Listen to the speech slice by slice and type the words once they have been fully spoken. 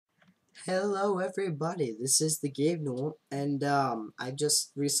Hello everybody, this is the Gabe Newell, and I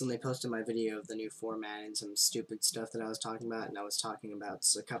just recently posted my video of the new format and some stupid stuff that I was talking about, and I was talking about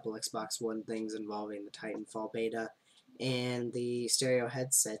a couple Xbox One things involving the Titanfall beta and the stereo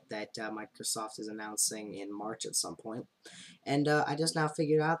headset that Microsoft is announcing in March at some point. And I just now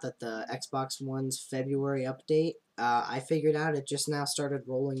figured out that the Xbox One's February update, I figured out it just now started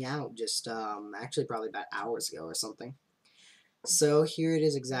rolling out just actually probably about hours ago or something. So here it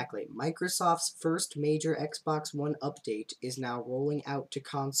is exactly. Microsoft's first major Xbox One update is now rolling out to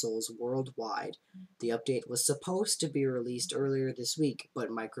consoles worldwide. The update was supposed to be released earlier this week, but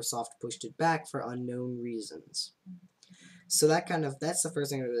Microsoft pushed it back for unknown reasons. So that's the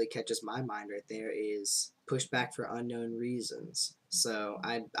first thing that really catches my mind right there is pushed back for unknown reasons. So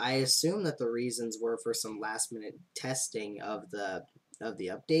I assume that the reasons were for some last minute testing of the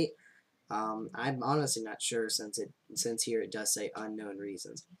update. I'm honestly not sure since here it does say unknown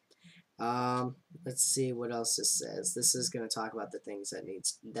reasons. Let's see what else this says. This is going to talk about the things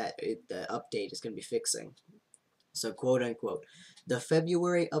the update is going to be fixing. So, quote unquote, the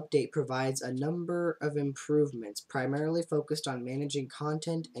February update provides a number of improvements, primarily focused on managing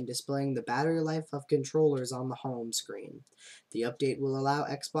content and displaying the battery life of controllers on the home screen. The update will allow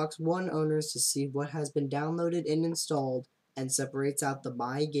Xbox One owners to see what has been downloaded and installed, and separates out the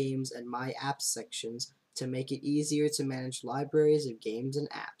My Games and My Apps sections to make it easier to manage libraries of games and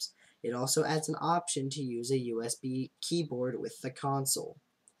apps. It also adds an option to use a USB keyboard with the console,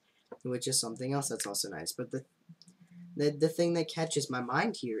 which is something else that's also nice. But the thing that catches my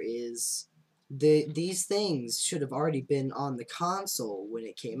mind here is these things should have already been on the console when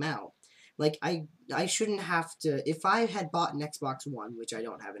it came out. Like I shouldn't have to, if I had bought an Xbox One, which I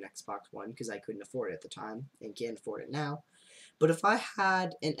don't have an Xbox One because I couldn't afford it at the time and can't afford it now. But if I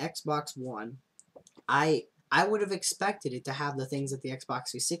had an Xbox One, I would have expected it to have the things that the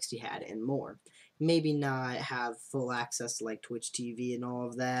Xbox 360 had and more. Maybe not have full access to like Twitch TV and all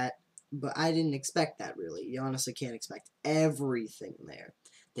of that, but I didn't expect that really. You honestly can't expect everything there.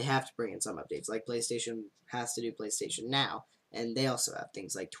 They have to bring in some updates, like PlayStation has to do PlayStation Now, and they also have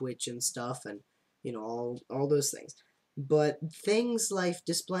things like Twitch and stuff, and all those things. But things like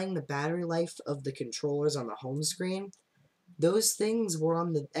displaying the battery life of the controllers on the home screen, those things were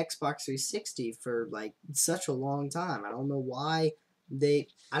on the Xbox 360 for like such a long time. I don't know why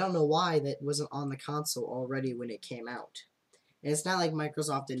that wasn't on the console already when it came out. And it's not like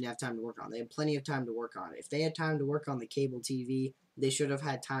Microsoft didn't have time to work on it. They had plenty of time to work on it. If they had time to work on the cable TV, they should have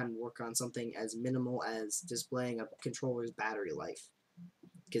had time to work on something as minimal as displaying a controller's battery life.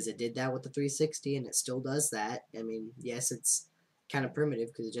 Because it did that with the 360 and it still does that. I mean, yes, it's kind of primitive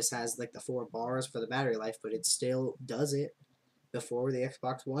because it just has like the 4 bars for the battery life, but it still does it before the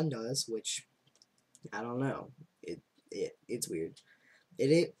Xbox One does, which I don't know. It's weird.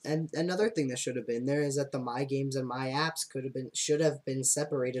 And another thing that should have been there is that the My Games and My Apps should have been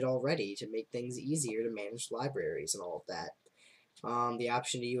separated already to make things easier to manage libraries and all of that. The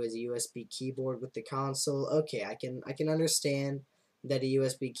option to use a USB keyboard with the console. Okay, I can understand that a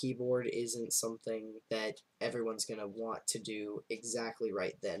USB keyboard isn't something that everyone's gonna want to do exactly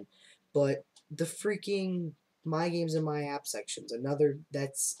right then, but the freaking My Games and My App sections.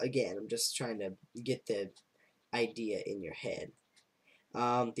 That's again. I'm just trying to get the idea in your head.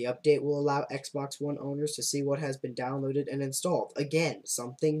 The update will allow Xbox One owners to see what has been downloaded and installed. Again,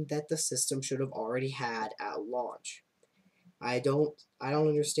 something that the system should have already had at launch. I don't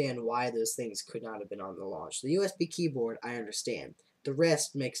understand why those things could not have been on the launch. The USB keyboard, I understand. The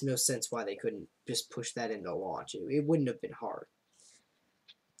rest makes no sense why they couldn't just push that into launch. It wouldn't have been hard.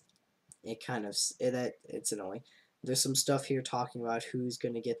 It's annoying. There's some stuff here talking about who's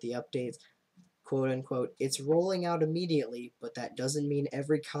going to get the updates. Quote unquote, it's rolling out immediately, but that doesn't mean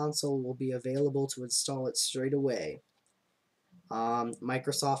every console will be available to install it straight away.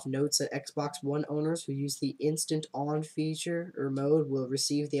 Microsoft notes that Xbox One owners who use the Instant On feature or mode will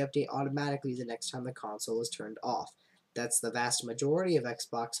receive the update automatically the next time the console is turned off. That's the vast majority of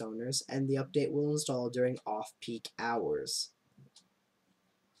Xbox owners, and the update will install during off-peak hours.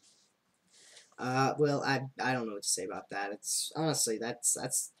 Well, I don't know what to say about that. It's honestly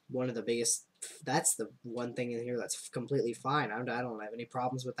that's one of the biggest. That's the one thing in here that's completely fine. I don't have any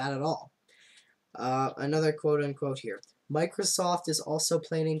problems with that at all. Another quote unquote here. Microsoft is also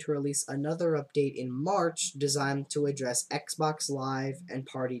planning to release another update in March designed to address Xbox Live and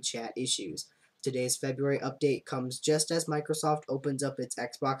party chat issues. Today's February update comes just as Microsoft opens up its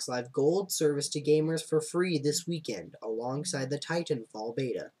Xbox Live Gold service to gamers for free this weekend, alongside the Titanfall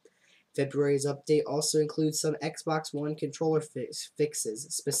beta. February's update also includes some Xbox One controller fixes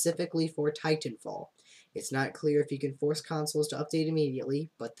specifically for Titanfall. It's not clear if you can force consoles to update immediately,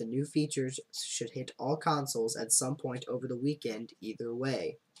 but the new features should hit all consoles at some point over the weekend either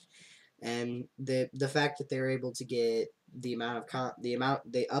way. And the fact that they're able to get the amount of they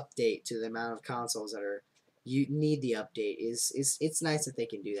update to the amount of consoles that are you need the update is it's nice that they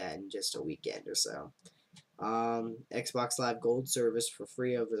can do that in just a weekend or so. Xbox Live Gold service for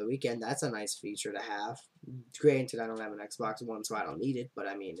free over the weekend. That's a nice feature to have. Granted, I don't have an Xbox One, so I don't need it, but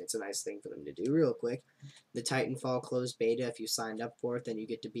I mean, it's a nice thing for them to do real quick. The Titanfall closed beta, if you signed up for it, then you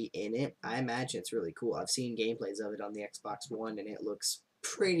get to be in it. I imagine it's really cool. I've seen gameplays of it on the Xbox One, and it looks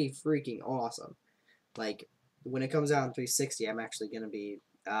pretty freaking awesome. Like, when it comes out on 360, I'm actually going to be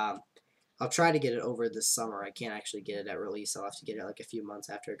I'll try to get it over this summer. I can't actually get it at release. I'll have to get it like a few months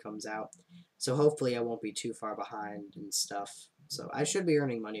after it comes out. So hopefully I won't be too far behind and stuff. So I should be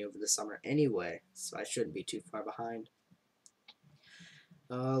earning money over the summer anyway, so I shouldn't be too far behind.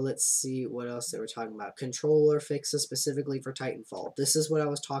 Let's see what else they were talking about. Controller fixes specifically for Titanfall. This is what I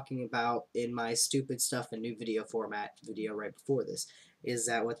was talking about in my stupid stuff in new video format video right before this. Is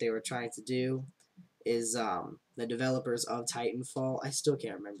that what they were trying to do? Is the developers of Titanfall. I still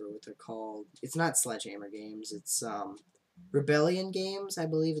can't remember what they're called. It's not Sledgehammer Games. It's Rebellion Games, I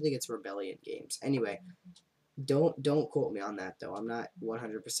believe. I think it's Rebellion Games. Anyway, don't quote me on that though. I'm not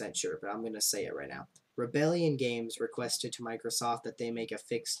 100% sure, but I'm gonna say it right now. Rebellion Games requested to Microsoft that they make a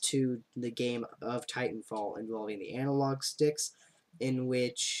fix to the game of Titanfall involving the analog sticks, in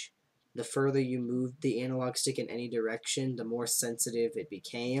which the further you moved the analog stick in any direction, the more sensitive it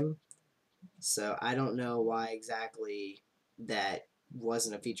became. So I don't know why exactly that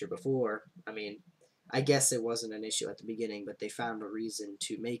wasn't a feature before. I mean, I guess it wasn't an issue at the beginning, but they found a reason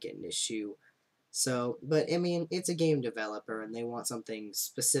to make it an issue. So, but I mean, it's a game developer and they want something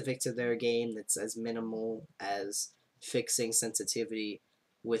specific to their game that's as minimal as fixing sensitivity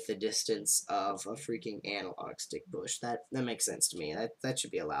with the distance of a freaking analog stick push. That makes sense to me. That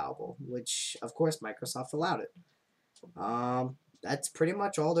should be allowable, which of course Microsoft allowed it. That's pretty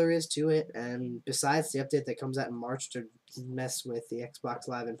much all there is to it. And besides the update that comes out in March to mess with the Xbox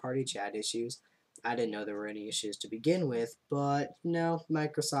Live and Party Chat issues, I didn't know there were any issues to begin with. But no,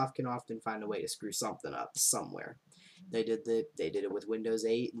 Microsoft can often find a way to screw something up somewhere. They did it with Windows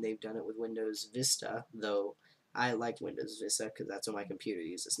 8, and they've done it with Windows Vista. Though I like Windows Vista because that's what my computer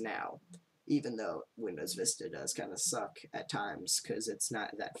uses now. Even though Windows Vista does kind of suck at times because it's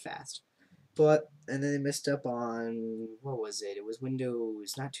not that fast. But and then they messed up on what was it? It was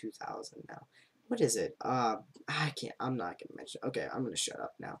Windows, not 2000 now. What is it? I can't. I'm not gonna mention. Okay, I'm gonna shut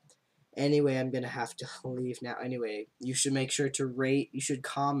up now. Anyway, I'm gonna have to leave now. Anyway, you should make sure to rate. You should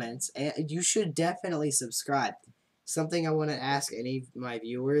comment, and you should definitely subscribe. Something I want to ask any of my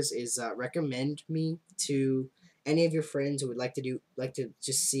viewers is recommend me to any of your friends who would like to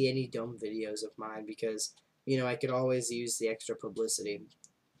just see any dumb videos of mine because I could always use the extra publicity.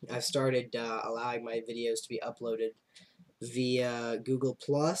 I've started allowing my videos to be uploaded via Google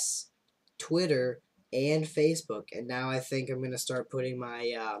Plus, Twitter, and Facebook. And now I think I'm going to start putting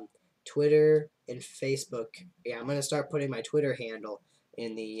my Twitter and Facebook. Yeah, I'm going to start putting my Twitter handle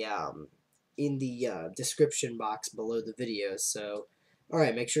in the description box below the videos. So, all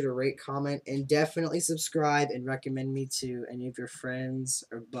right, make sure to rate, comment, and definitely subscribe and recommend me to any of your friends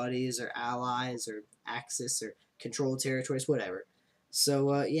or buddies or allies or Axis or Control Territories, whatever.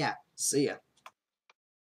 So, yeah, see ya.